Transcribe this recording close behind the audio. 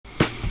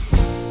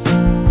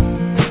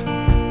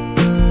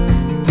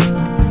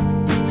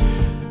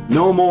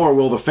No more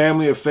will the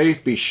family of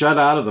faith be shut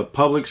out of the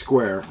public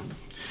square.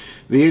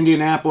 The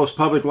Indianapolis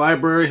Public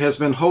Library has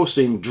been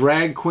hosting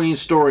Drag Queen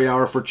Story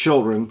Hour for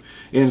children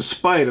in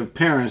spite of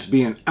parents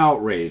being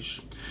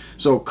outraged.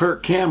 So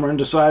Kirk Cameron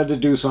decided to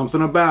do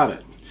something about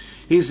it.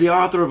 He's the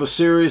author of a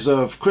series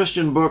of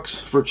Christian books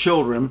for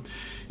children,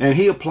 and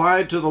he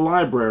applied to the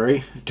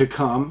library to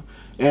come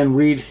and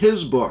read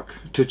his book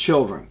to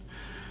children.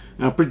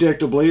 Now,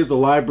 predictably, the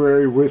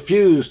library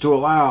refused to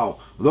allow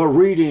the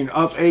reading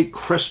of a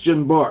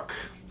Christian book.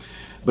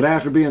 But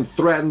after being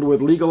threatened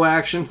with legal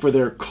action for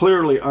their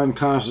clearly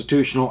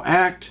unconstitutional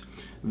act,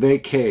 they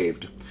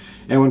caved.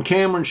 And when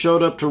Cameron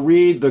showed up to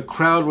read, the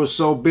crowd was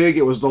so big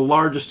it was the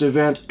largest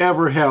event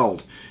ever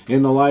held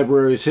in the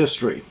library's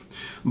history.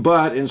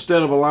 But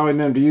instead of allowing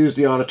them to use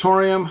the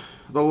auditorium,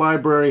 the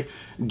library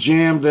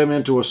jammed them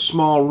into a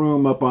small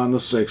room up on the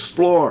 6th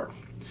floor.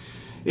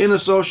 In a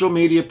social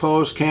media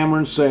post,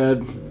 Cameron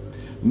said,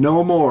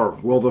 "No more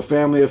will the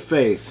family of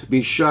faith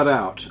be shut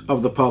out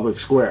of the public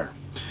square."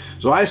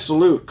 So I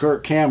salute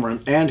Kirk Cameron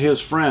and his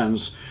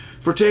friends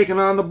for taking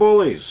on the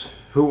bullies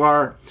who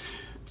are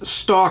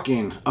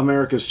stalking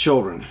America's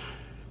children.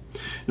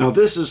 Now,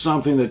 this is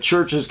something that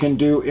churches can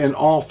do in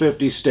all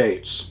 50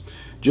 states.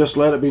 Just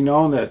let it be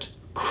known that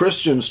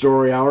Christian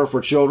Story Hour for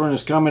children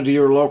is coming to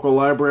your local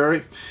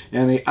library,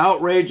 and the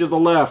outrage of the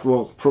left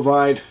will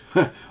provide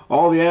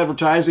all the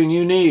advertising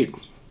you need.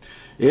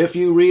 If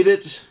you read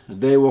it,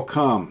 they will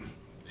come.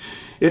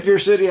 If your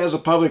city has a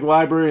public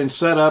library and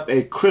set up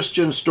a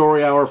Christian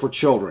Story Hour for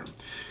children,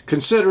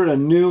 consider it a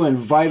new and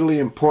vitally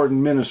important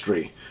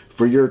ministry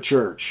for your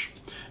church,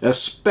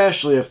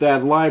 especially if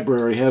that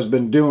library has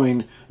been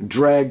doing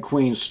Drag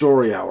Queen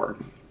Story Hour.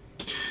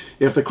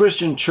 If the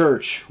Christian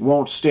church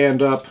won't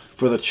stand up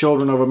for the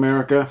children of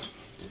America,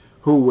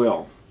 who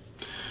will?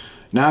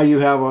 Now you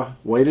have a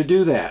way to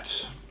do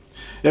that.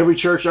 Every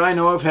church I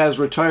know of has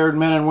retired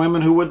men and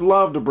women who would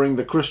love to bring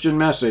the Christian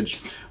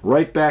message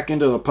right back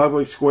into the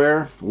public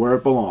square where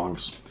it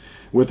belongs,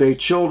 with a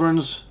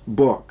children's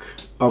book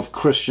of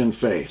Christian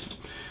faith.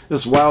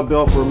 This is Wild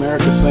Bill for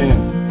America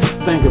saying,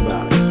 think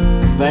about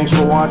it. Thanks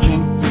for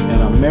watching,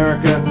 and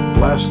America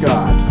bless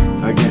God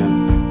again.